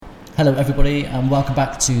Hello everybody and welcome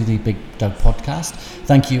back to the Big Doug podcast.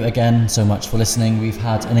 Thank you again so much for listening. We've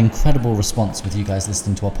had an incredible response with you guys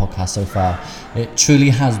listening to our podcast so far. It truly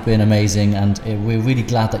has been amazing, and we're really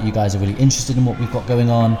glad that you guys are really interested in what we've got going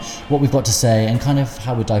on, what we've got to say, and kind of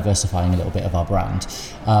how we're diversifying a little bit of our brand.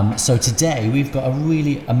 So today we've got a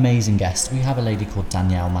really amazing guest. We have a lady called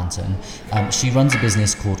Danielle Manton. She runs a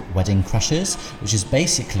business called Wedding Crecherz, which is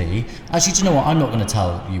basically, actually, do you know what? I'm not going to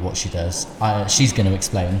tell you what she does. She's going to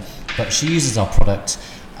explain. But she uses our product,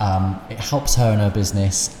 it helps her in her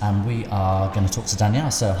business, and we are going to talk to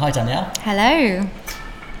Danielle. So, hi Danielle. Hello.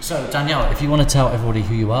 So Danielle, if you want to tell everybody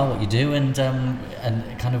who you are, what you do, and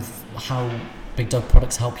kind of how Big Doug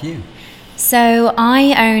products help you. So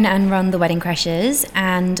I own and run the Wedding Crecherz,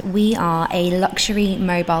 and we are a luxury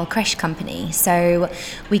mobile creche company. So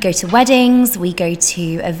we go to weddings, we go to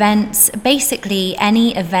events, basically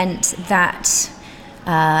any event that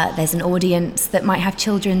there's an audience that might have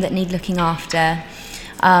children that need looking after,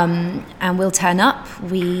 and we'll turn up.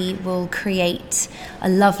 We will create a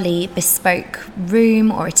lovely bespoke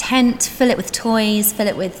room or a tent, fill it with toys, fill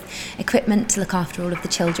it with equipment to look after all of the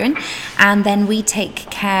children, and then we take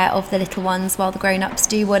care of the little ones while the grown-ups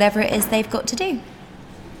do whatever it is they've got to do.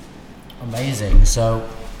 Amazing. So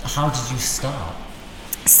how did you start?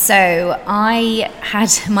 So I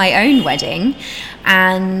had my own wedding,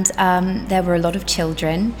 and there were a lot of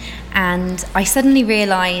children, and I suddenly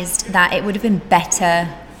realised that it would have been better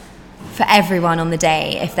for everyone on the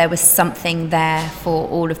day if there was something there for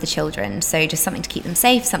all of the children. So just something to keep them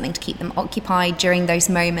safe, something to keep them occupied during those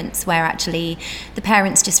moments where actually the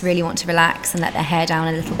parents just really want to relax and let their hair down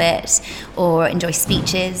a little bit or enjoy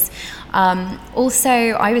speeches. Also,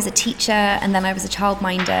 I was a teacher and then I was a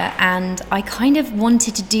childminder, and I kind of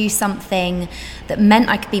wanted to do something that meant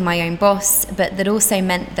I could be my own boss, but that also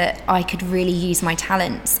meant that I could really use my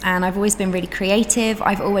talents. And I've always been really creative.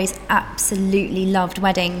 I've always absolutely loved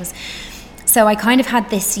weddings. So I kind of had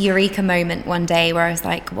this eureka moment one day where I was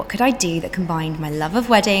like, what could I do that combined my love of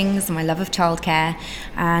weddings and my love of childcare,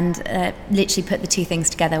 and literally put the two things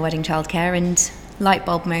together, wedding, childcare, and light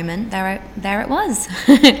bulb moment, there it was.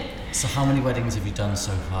 So how many weddings have you done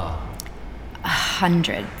so far?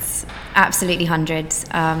 Hundreds, absolutely hundreds.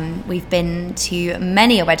 We've been to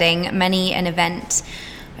many a wedding, many an event.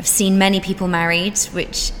 I've seen many people married,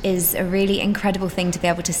 which is a really incredible thing to be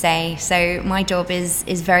able to say. So my job is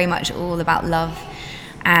very much all about love,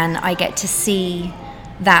 and I get to see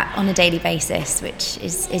that on a daily basis, which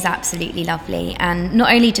is absolutely lovely. And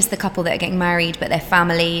not only just the couple that are getting married, but their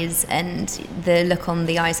families and the look on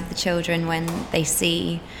the eyes of the children when they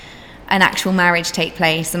see an actual marriage take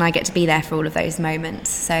place, and I get to be there for all of those moments.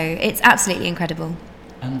 So it's absolutely incredible.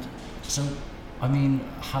 And so, I mean,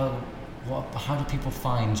 how do people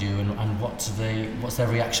find you, and what's their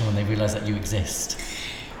reaction when they realise that you exist?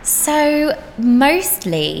 So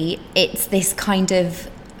mostly it's this kind of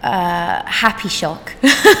happy shock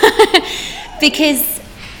because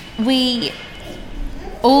we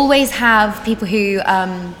always have people who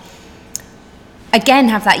again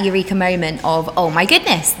have that eureka moment of, oh my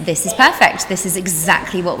goodness, this is perfect, this is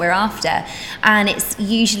exactly what we're after. And it's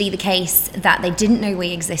usually the case that they didn't know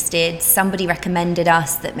we existed. Somebody recommended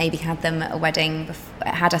us that maybe had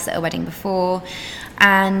us at a wedding before,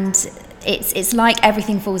 and it's like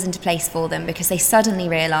everything falls into place for them because they suddenly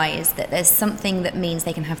realise that there's something that means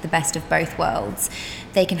they can have the best of both worlds.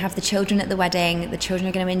 They can have the children at the wedding, the children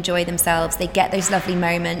are going to enjoy themselves, they get those lovely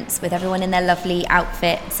moments with everyone in their lovely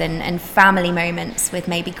outfits, and family moments with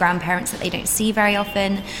maybe grandparents that they don't see very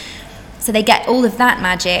often. So they get all of that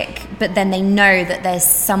magic, but then they know that there's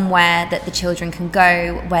somewhere that the children can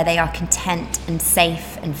go where they are content and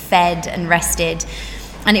safe and fed and rested.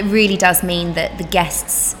 And it really does mean that the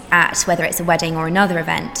guests at whether it's a wedding or another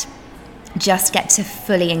event just get to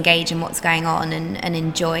fully engage in what's going on and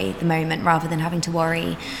enjoy the moment, rather than having to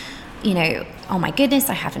worry, oh my goodness,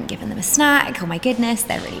 I haven't given them a snack, oh my goodness,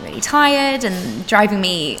 they're really, really tired and driving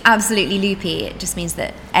me absolutely loopy. It just means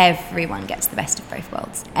that everyone gets the best of both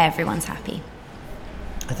worlds. Everyone's happy.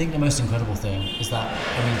 I think the most incredible thing is that,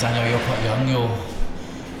 Danielle, you're quite young, you're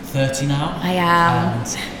 30 now. I am.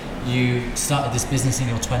 And you started this business in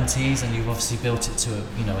your 20s, and you've obviously built it to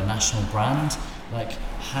a national brand. Like,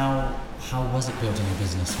 how was it building a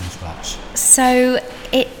business from scratch? So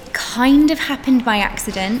it kind of happened by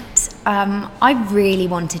accident. I really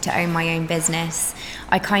wanted to own my own business.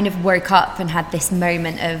 I kind of woke up and had this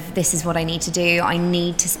moment of, this is what I need to do. I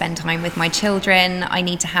need to spend time with my children. I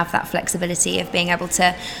need to have that flexibility of being able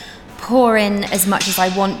to pour in as much as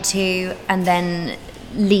I want to, and then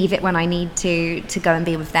leave it when I need to go and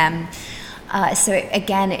be with them. So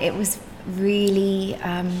it was really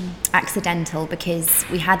accidental, because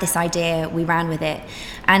we had this idea, we ran with it,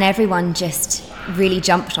 and everyone just really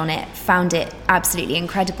jumped on it, found it absolutely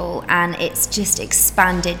incredible, and it's just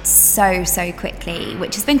expanded so quickly,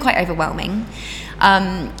 which has been quite overwhelming.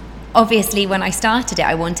 Obviously, when I started it,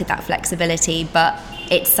 I wanted that flexibility, but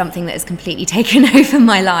it's something that has completely taken over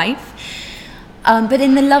my life. But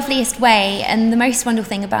in the loveliest way, and the most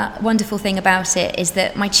wonderful thing about it is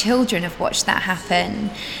that my children have watched that happen.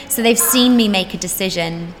 So they've seen me make a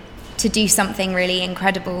decision to do something really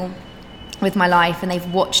incredible with my life, and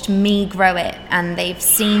they've watched me grow it, and they've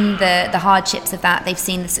seen the hardships of that, they've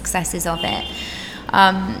seen the successes of it.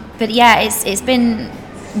 But yeah, it's been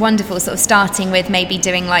wonderful, sort of starting with maybe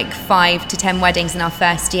doing like 5 to 10 weddings in our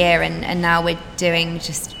first year, and now we're doing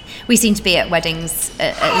we seem to be at weddings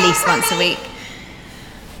at least once a week.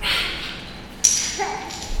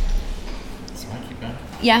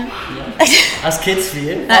 Yeah. That's kids for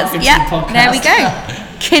you. There we go.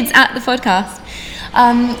 Kids at the podcast.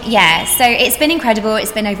 So it's been incredible.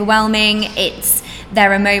 It's been overwhelming.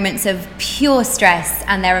 There are moments of pure stress,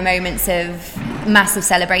 and there are moments of massive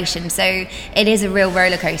celebration. So it is a real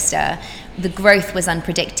roller coaster. The growth was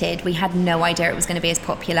unpredicted. We had no idea it was going to be as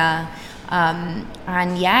popular. There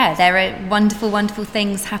are wonderful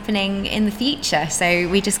things happening in the future. So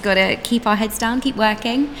we just got to keep our heads down, keep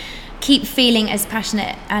working, keep feeling as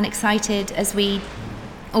passionate and excited as we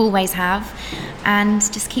always have, and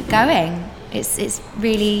just keep going. It's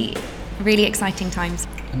really exciting times.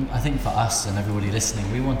 And I think for us and everybody listening,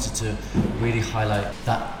 we wanted to really highlight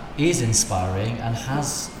that is inspiring and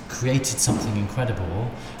has created something incredible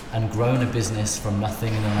and grown a business from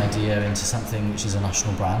nothing and an idea into something which is a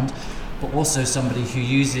national brand, but also somebody who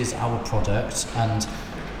uses our product and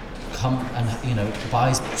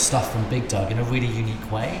buys stuff from Big Doug in a really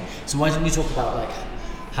unique way. So why don't you talk about like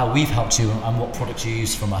how we've helped you and what product you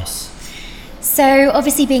use from us? So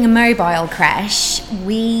obviously, being a mobile creche,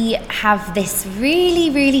 we have this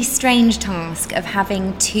really strange task of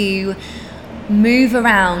having to move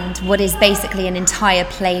around what is basically an entire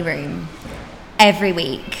playroom every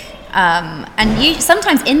week, and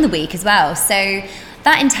sometimes in the week as well. So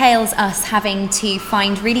that entails us having to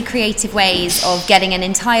find really creative ways of getting an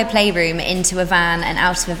entire playroom into a van and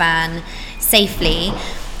out of a van safely.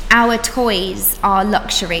 Our toys are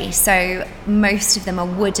luxury, so most of them are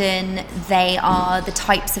wooden. They are the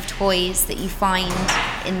types of toys that you find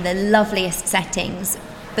in the loveliest settings,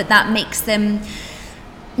 but that makes them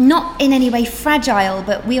not in any way fragile,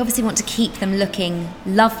 but we obviously want to keep them looking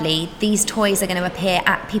lovely. These toys are going to appear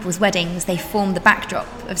at people's weddings. They form the backdrop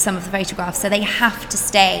of some of the photographs, so they have to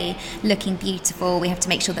stay looking beautiful. We have to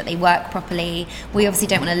make sure that they work properly. We obviously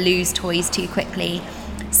don't want to lose toys too quickly.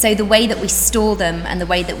 So the way that we store them and the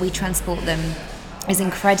way that we transport them is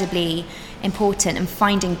incredibly important, and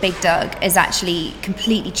finding Big Doug has actually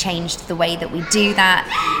completely changed the way that we do that.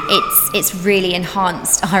 It's really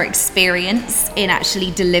enhanced our experience in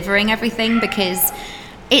actually delivering everything, because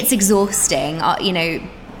it's exhausting.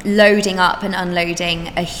 Loading up and unloading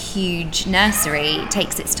a huge nursery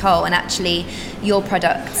takes its toll, and actually your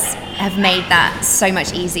products have made that so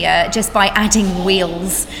much easier just by adding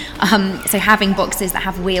wheels. So having boxes that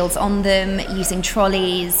have wheels on them, using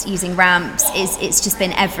trolleys, using ramps, it's just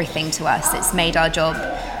been everything to us. It's made our job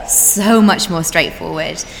so much more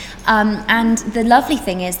straightforward. And the lovely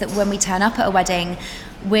thing is that when we turn up at a wedding,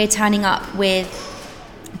 we're turning up with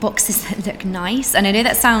boxes that look nice. And I know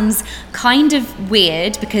that sounds kind of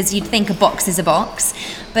weird, because you'd think a box is a box,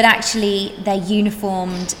 but actually they're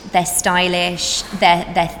uniformed, they're stylish,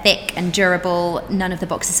 they're thick and durable. None of the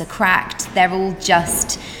boxes are cracked. They're all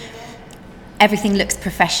just, everything looks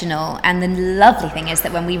professional. And the lovely thing is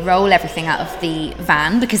that when we roll everything out of the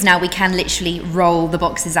van, because now we can literally roll the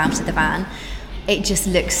boxes out of the van, it just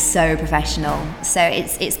looks so professional. So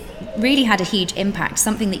it's really had a huge impact.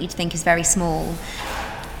 Something that you'd think is very small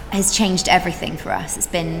has changed everything for us. It's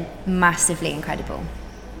been massively incredible.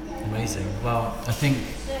 Amazing. Well, I think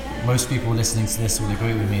most people listening to this will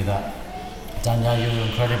agree with me that Danielle, you're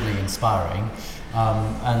incredibly inspiring,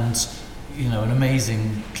 and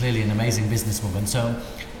clearly an amazing businesswoman. So,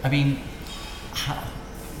 I mean,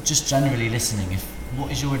 just generally listening,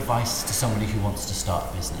 what is your advice to somebody who wants to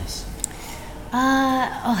start a business?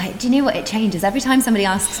 Do you know what? It changes every time somebody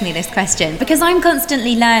asks me this question, because I'm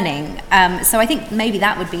constantly learning. So I think maybe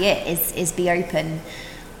that would be it, is be open,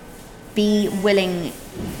 be willing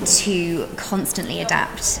to constantly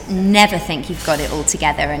adapt. Never think you've got it all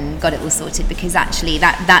together and got it all sorted, because actually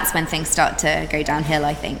that's when things start to go downhill,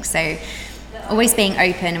 I think. So always being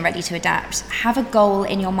open and ready to adapt. Have a goal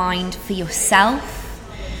in your mind for yourself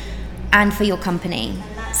and for your company.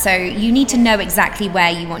 So you need to know exactly where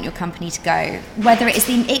you want your company to go. Whether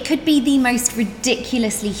it could be the most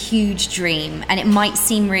ridiculously huge dream, and it might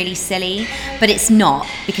seem really silly, but it's not,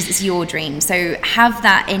 because it's your dream. So have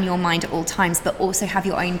that in your mind at all times, but also have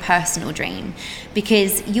your own personal dream,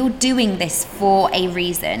 because you're doing this for a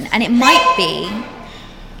reason. And it might be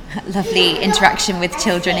lovely interaction with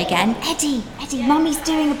children again. Eddie, Mummy's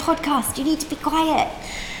doing a podcast. You need to be quiet.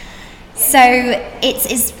 So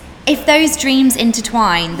it's if those dreams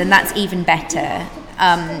intertwine, then that's even better.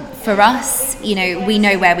 For us, we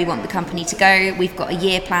know where we want the company to go. We've got a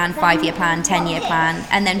year plan, 5-year plan, 10-year plan.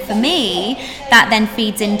 And then for me, that then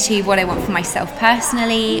feeds into what I want for myself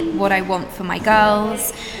personally, what I want for my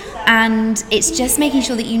girls. And it's just making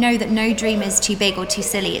sure that you know that no dream is too big or too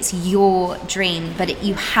silly. It's your dream, but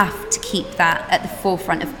you have to keep that at the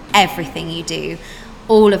forefront of everything you do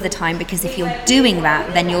all of the time, because if you're doing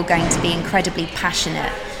that, then you're going to be incredibly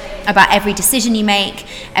passionate about every decision you make,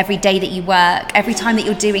 every day that you work, every time that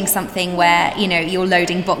you're doing something where you're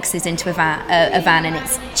loading boxes into a van and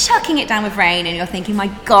it's chucking it down with rain and you're thinking, my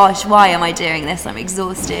gosh, why am I doing this? I'm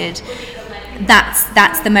exhausted.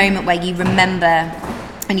 That's the moment where you remember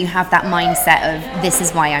and you have that mindset of, this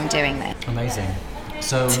is why I'm doing this. Amazing.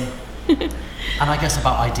 So and I guess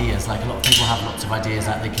about ideas, like a lot of people have lots of ideas,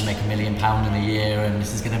 like they can make £1 million in a year and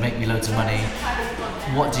this is going to make me loads of money.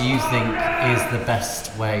 What do you think is the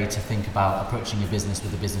best way to think about approaching your business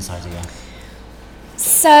with a business idea?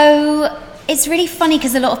 So it's really funny,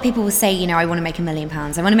 because a lot of people will say, I want to make £1 million.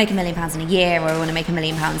 I want to make £1 million in a year, or I want to make £1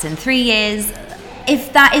 million in 3 years.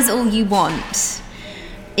 If that is all you want,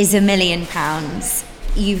 is £1 million,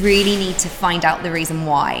 you really need to find out the reason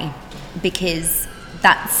why, because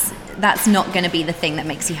that's not going to be the thing that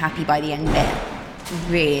makes you happy by the end of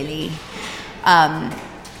it, really.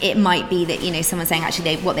 It might be that someone's saying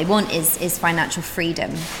actually what they want is financial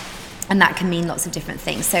freedom, and that can mean lots of different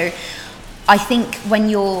things. So I think when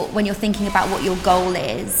you're thinking about what your goal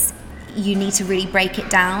is, you need to really break it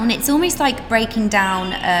down. It's almost like breaking down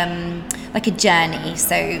like a journey.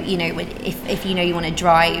 So if you want to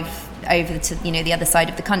drive over to the other side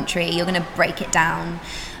of the country, you're going to break it down.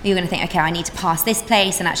 You're going to think, okay, I need to pass this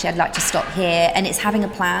place, and actually I'd like to stop here, and it's having a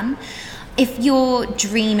plan. If your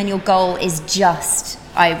dream and your goal is just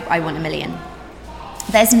I want $1 million,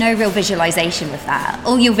 there's no real visualization with that.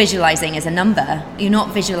 All you're visualizing is a number. You're not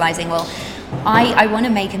visualizing, well, I want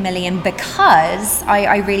to make $1 million because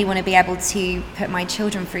I really want to be able to put my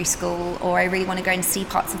children through school, or I really want to go and see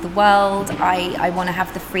parts of the world. I want to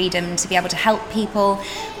have the freedom to be able to help people.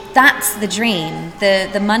 That's the dream.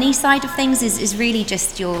 The money side of things is really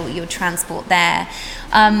just your transport there.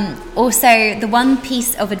 Also, the one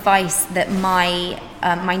piece of advice that my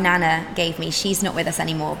nana gave me, she's not with us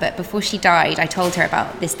anymore, but before she died, I told her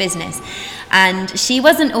about this business. And she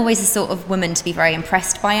wasn't always the sort of woman to be very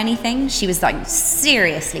impressed by anything. She was like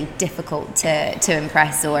seriously difficult to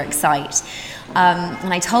impress or excite.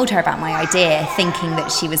 And I told her about my idea, thinking that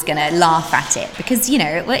she was going to laugh at it, because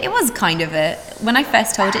it was kind of when I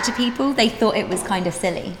first told it to people, they thought it was kind of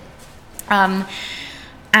silly. And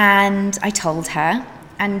I told her,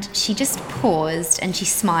 and she just paused and she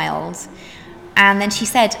smiled, and then she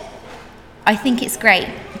said, I think it's great,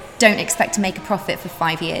 don't expect to make a profit for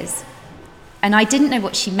 5 years. And I didn't know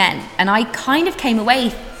what she meant, and I kind of came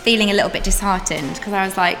away feeling a little bit disheartened, because I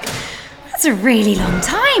was like, that's a really long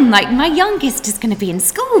time. Like, my youngest is going to be in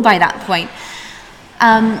school by that point.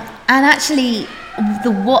 And actually,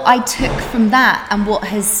 what I took from that and what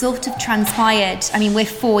has sort of transpired, I mean, we're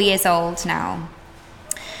 4 years old now.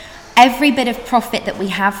 Every bit of profit that we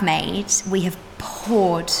have made, we have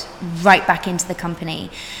poured right back into the company.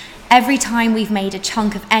 Every time we've made a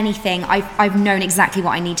chunk of anything, I've known exactly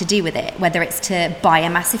what I need to do with it, whether it's to buy a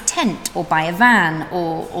massive tent or buy a van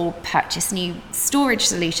or purchase new storage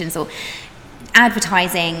solutions or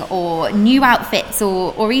advertising or new outfits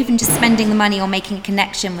or even just spending the money on making a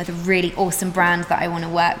connection with a really awesome brand that I want to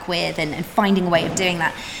work with and finding a way of doing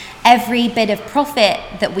that. Every bit of profit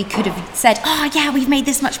that we could have said, oh yeah, we've made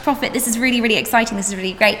this much profit, this is really, really exciting, this is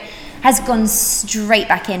really great, has gone straight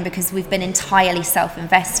back in because we've been entirely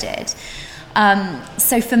self-invested.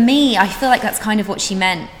 So for me, I feel like that's kind of what she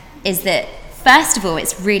meant, is that first of all,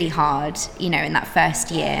 it's really hard, in that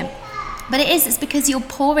first year. But it's because you're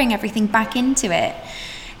pouring everything back into it.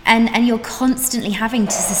 And you're constantly having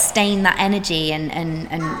to sustain that energy, and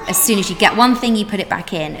as soon as you get one thing, you put it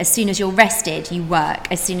back in. As soon as you're rested, you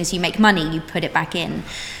work. As soon as you make money, you put it back in.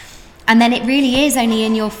 And then it really is only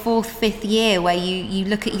in your 4th, 5th year where you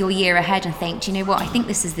look at your year ahead and think, do you know what, I think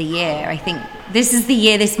this is the year. I think this is the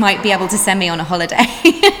year this might be able to send me on a holiday.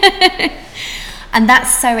 And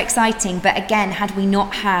that's so exciting. But again, had we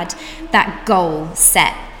not had that goal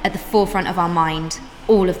set at the forefront of our mind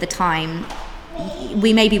all of the time,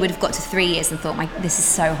 we maybe would have got to 3 years and thought, this is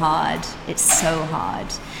so hard. It's so hard.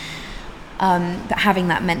 But having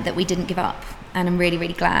that meant that we didn't give up. And I'm really,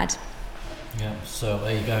 really glad. Yeah, so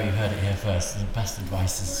there you go, you heard it here first. The best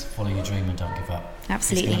advice is follow your dream and don't give up.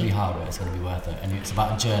 Absolutely. It's going to be hard, but it's going to be worth it. And it's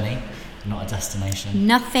about a journey, not a destination.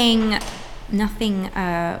 Nothing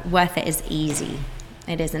worth it is easy.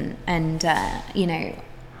 It isn't. And, I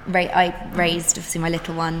raised, obviously, my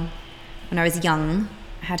little one when I was young.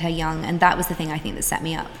 I had her young, and that was the thing I think that set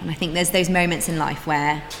me up. And I think there's those moments in life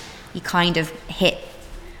where you kind of hit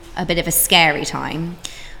a bit of a scary time.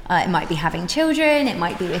 It might be having children, it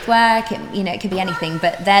might be with work, it could be anything,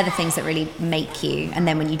 but they're the things that really make you. And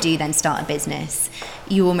then when you do then start a business,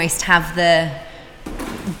 you almost have the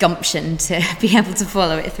gumption to be able to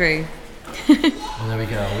follow it through. Well, there we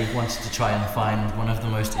go. We wanted to try and find one of the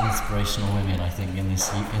most inspirational women, I think, in the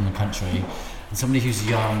country. And somebody who's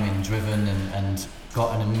young and driven and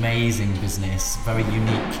got an amazing business, very unique.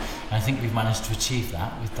 And I think we've managed to achieve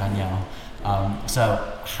that with Danielle. So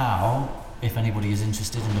how, if anybody is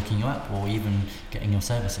interested in looking you up or even getting your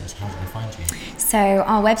services, how do they find you? So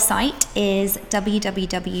our website is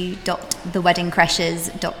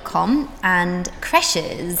www.theweddingcrecherz.com, and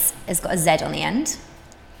Crecherz has got a Z on the end.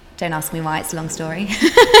 Don't ask me why, it's a long story.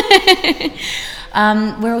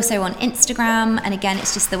 We're also on Instagram, and again,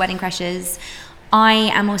 it's just The Wedding Crecherz. I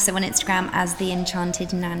am also on Instagram as The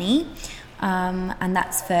Enchanted Nanny, and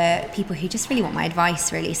that's for people who just really want my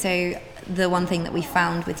advice, really. So the one thing that we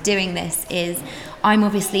found with doing this is I'm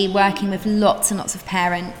obviously working with lots and lots of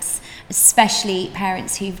parents, especially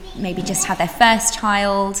parents who've maybe just had their first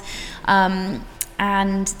child,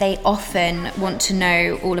 and they often want to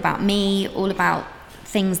know all about me, all about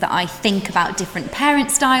things that I think about different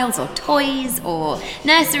parent styles or toys or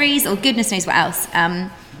nurseries or goodness knows what else.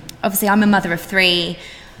 Obviously, I'm a mother of 3.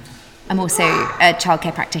 I'm also a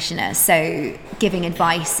childcare practitioner, so giving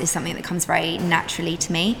advice is something that comes very naturally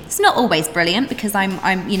to me. It's not always brilliant because I'm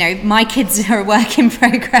my kids are a work in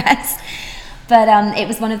progress. But it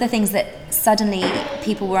was one of the things that suddenly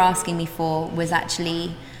people were asking me for was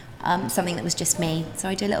actually something that was just me. So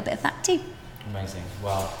I do a little bit of that too. Amazing.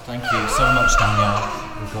 Well, thank you so much, Danielle.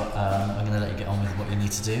 I'm going to let you get on with what you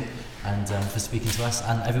need to do, and for speaking to us,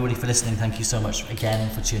 and everybody for listening. Thank you so much again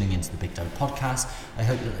for tuning into the Big Doug podcast. I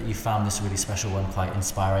hope that you found this really special one quite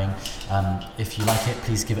inspiring. If you like it,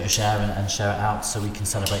 please give it a share and share it out so we can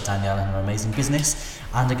celebrate Danielle and her amazing business.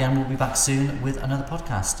 And again, we'll be back soon with another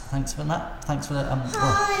podcast. Thanks for that. Thanks for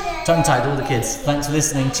tongue-tied all the kids. Thanks for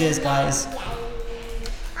listening. Cheers, guys.